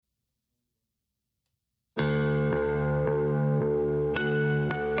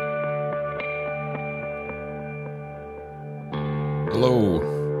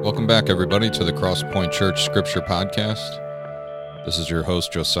Hello. Welcome back, everybody, to the Crosspoint Church Scripture Podcast. This is your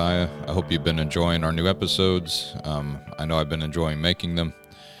host, Josiah. I hope you've been enjoying our new episodes. I know I've been enjoying making them.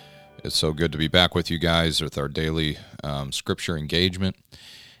 It's so good to be back with you guys with our daily scripture engagement.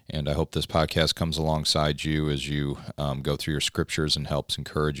 And I hope this podcast comes alongside you as you go through your scriptures and helps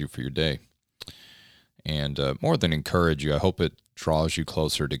encourage you for your day. And more than encourage you, I hope it draws you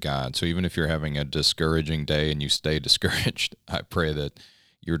closer to God. So even if you're having a discouraging day and you stay discouraged, I pray that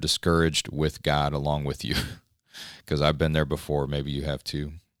you're discouraged with God along with you, because I've been there before. Maybe you have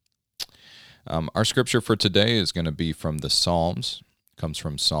too. Our scripture for today is going to be from the Psalms. It comes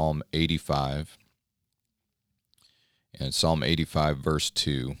from Psalm 85. And Psalm 85, verse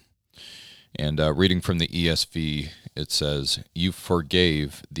 2. And reading from the ESV, it says, "You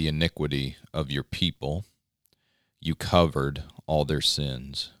forgave the iniquity of your people. You covered all their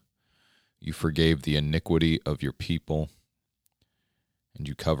sins. You forgave the iniquity of your people, and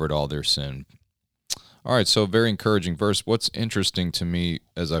you covered all their sin." All right, so very encouraging verse. What's interesting to me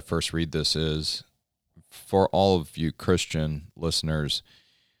as I first read this is, for all of you Christian listeners,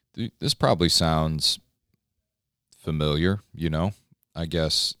 this probably sounds familiar, I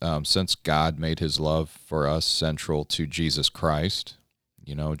guess, since God made his love for us central to Jesus Christ,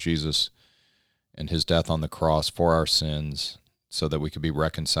 Jesus and his death on the cross for our sins so that we could be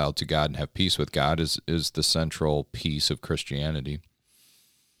reconciled to God and have peace with God is the central piece of Christianity.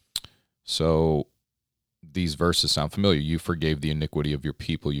 So these verses sound familiar. You forgave the iniquity of your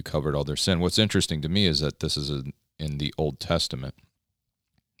people. You covered all their sin. What's interesting to me is that this is in the Old Testament.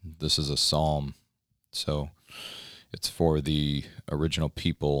 This is a psalm. So it's for the original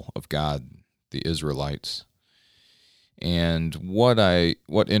people of God, the Israelites. And what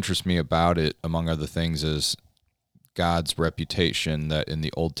interests me about it, among other things, is God's reputation that in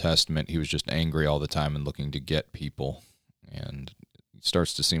the Old Testament he was just angry all the time and looking to get people. And it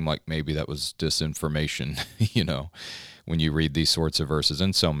starts to seem like maybe that was disinformation, when you read these sorts of verses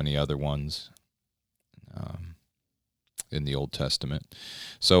and so many other ones in the Old Testament.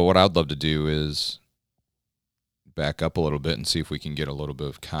 So what I'd love to do is back up a little bit and see if we can get a little bit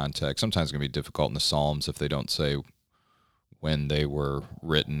of context. Sometimes it's going to be difficult in the Psalms if they don't say when they were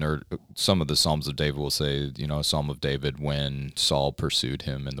written, or some of the Psalms of David will say, a Psalm of David when Saul pursued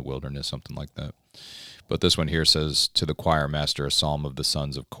him in the wilderness, something like that. But this one here says, to the choir master, a psalm of the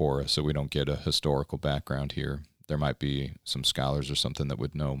sons of Korah, so we don't get a historical background here. There might be some scholars or something that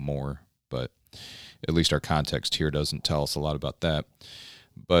would know more, but at least our context here doesn't tell us a lot about that.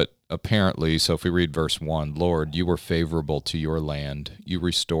 But apparently, so if we read verse 1, "Lord, you were favorable to your land. You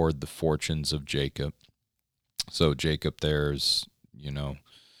restored the fortunes of Jacob." So Jacob there's,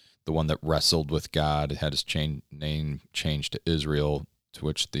 the one that wrestled with God, had his name changed to Israel, to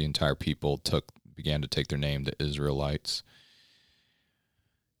which the entire people began to take their name, the Israelites.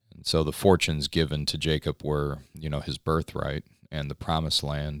 And so the fortunes given to Jacob were, his birthright and the promised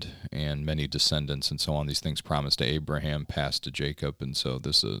land and many descendants and so on. These things promised to Abraham passed to Jacob, and so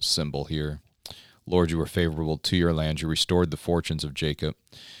this is a symbol here. "Lord, you were favorable to your land. You restored the fortunes of Jacob.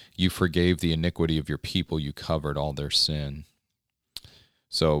 You forgave the iniquity of your people. You covered all their sin."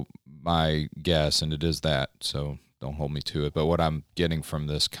 So my guess, and it is that, so don't hold me to it, but what I'm getting from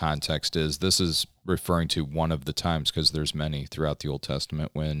this context is this is referring to one of the times, because there's many throughout the Old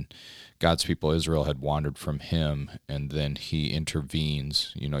Testament, when God's people Israel had wandered from him, and then he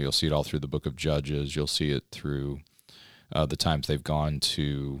intervenes. You'll see it all through the book of Judges. You'll see it through the times they've gone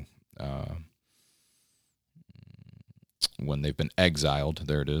to, when they've been exiled,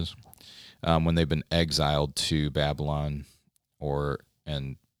 there it is, when they've been exiled to Babylon,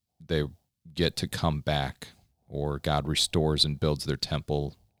 and they get to come back, or God restores and builds their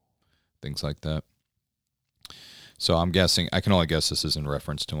temple, things like that. So I can only guess this is in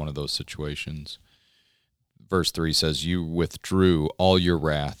reference to one of those situations. Verse 3 says, "You withdrew all your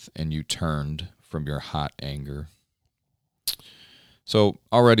wrath, and you turned from your hot anger." So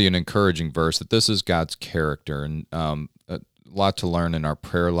already an encouraging verse that this is God's character, and a lot to learn in our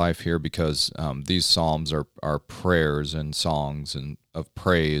prayer life here, because these psalms are prayers and songs and of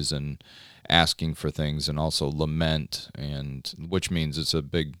praise and asking for things, and also lament, and which means it's a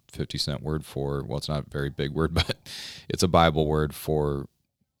big 50-cent word for, well, it's not a very big word, but it's a Bible word for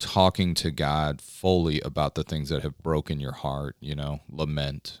talking to God fully about the things that have broken your heart,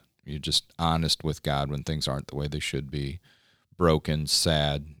 lament. You're just honest with God when things aren't the way they should be. Broken,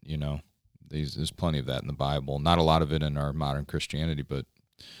 sad, there's plenty of that in the Bible. Not a lot of it in our modern Christianity, but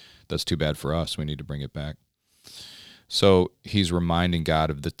that's too bad for us. We need to bring it back. So he's reminding God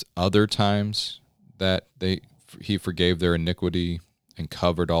of the other times that he forgave their iniquity and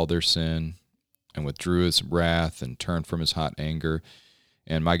covered all their sin, and withdrew his wrath and turned from his hot anger.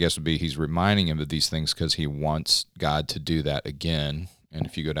 And my guess would be he's reminding him of these things because he wants God to do that again. And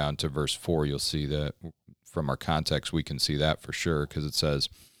if you go down to verse 4, you'll see that from our context, we can see that for sure, because it says,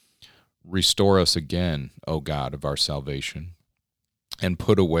 "Restore us again, O God of our salvation, and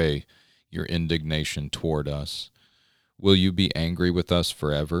put away your indignation toward us. Will you be angry with us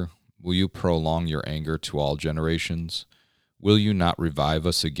forever? Will you prolong your anger to all generations? Will you not revive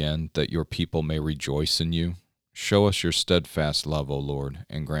us again, that your people may rejoice in you? Show us your steadfast love, O Lord,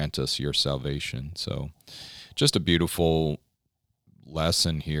 and grant us your salvation." So just a beautiful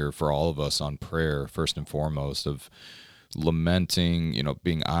lesson here for all of us on prayer, first and foremost, of lamenting,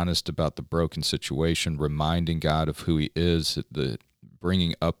 being honest about the broken situation, reminding God of who he is,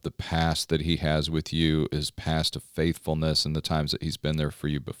 bringing up the past that he has with you, his past of faithfulness and the times that he's been there for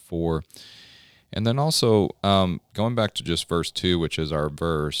you before. And then also going back to just verse 2, which is our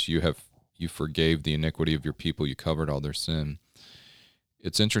verse, you forgave the iniquity of your people, you covered all their sin.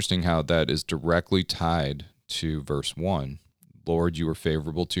 It's interesting how that is directly tied to verse 1. Lord, you were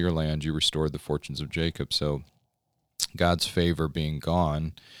favorable to your land, you restored the fortunes of Jacob. So God's favor being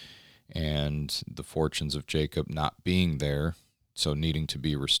gone and the fortunes of Jacob not being there, so needing to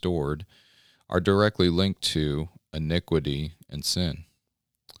be restored, are directly linked to iniquity and sin.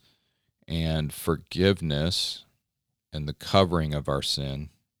 And forgiveness and the covering of our sin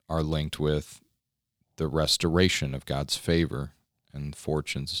are linked with the restoration of God's favor and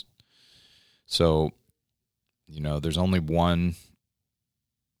fortunes. So, there's only one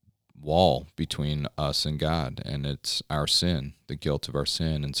wall between us and God, and it's our sin, the guilt of our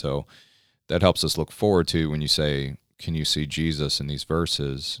sin. And so that helps us look forward to when you say, can you see Jesus in these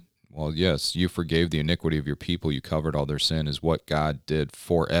verses? Well, yes, you forgave the iniquity of your people, you covered all their sin, is what God did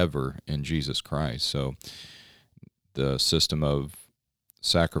forever in Jesus Christ. So the system of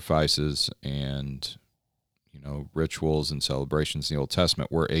sacrifices and rituals and celebrations in the Old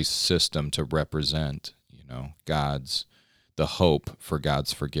Testament were a system to represent the hope for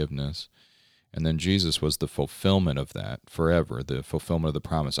God's forgiveness. And then Jesus was the fulfillment of that forever, the fulfillment of the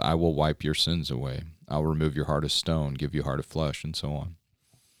promise. I will wipe your sins away. I'll remove your heart of stone, give you a heart of flesh, and so on.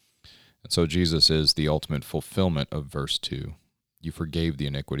 And so Jesus is the ultimate fulfillment of verse 2. You forgave the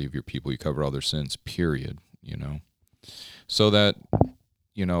iniquity of your people. You covered all their sins, period, So that,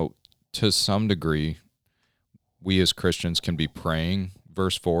 to some degree, we as Christians can be praying,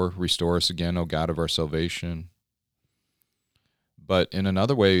 verse 4, restore us again, O God of our salvation. But in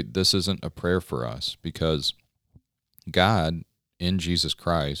another way, this isn't a prayer for us, because God, in Jesus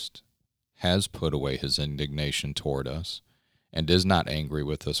Christ, has put away his indignation toward us and is not angry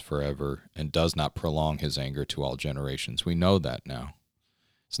with us forever and does not prolong his anger to all generations. We know that now.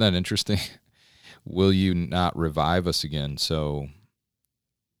 Isn't that interesting? Will you not revive us again? So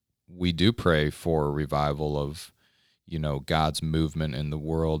we do pray for a revival of God's movement in the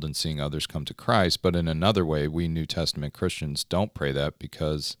world and seeing others come to Christ. But in another way, we New Testament Christians don't pray that,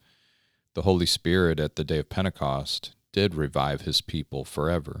 because the Holy Spirit at the day of Pentecost did revive his people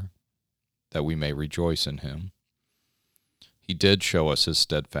forever, that we may rejoice in him. He did show us his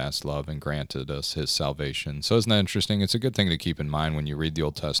steadfast love and granted us his salvation. So isn't that interesting? It's a good thing to keep in mind when you read the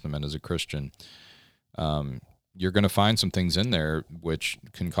Old Testament as a Christian. You're going to find some things in there which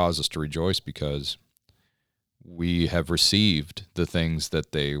can cause us to rejoice, because we have received the things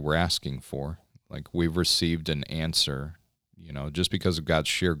that they were asking for. Like, we've received an answer, just because of God's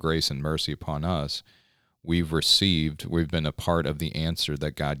sheer grace and mercy upon us, we've been a part of the answer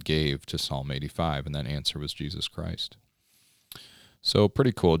that God gave to Psalm 85, and that answer was Jesus Christ. So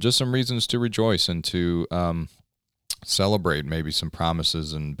pretty cool. Just some reasons to rejoice and to celebrate maybe some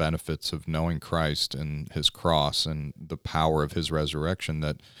promises and benefits of knowing Christ and his cross and the power of his resurrection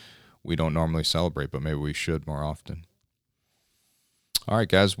that we don't normally celebrate, but maybe we should more often. All right,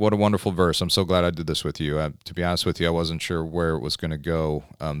 guys, what a wonderful verse. I'm so glad I did this with you. To be honest with you, I wasn't sure where it was going to go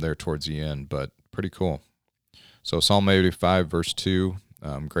there towards the end, but pretty cool. So Psalm 85, verse 2,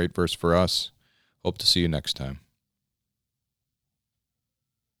 great verse for us. Hope to see you next time.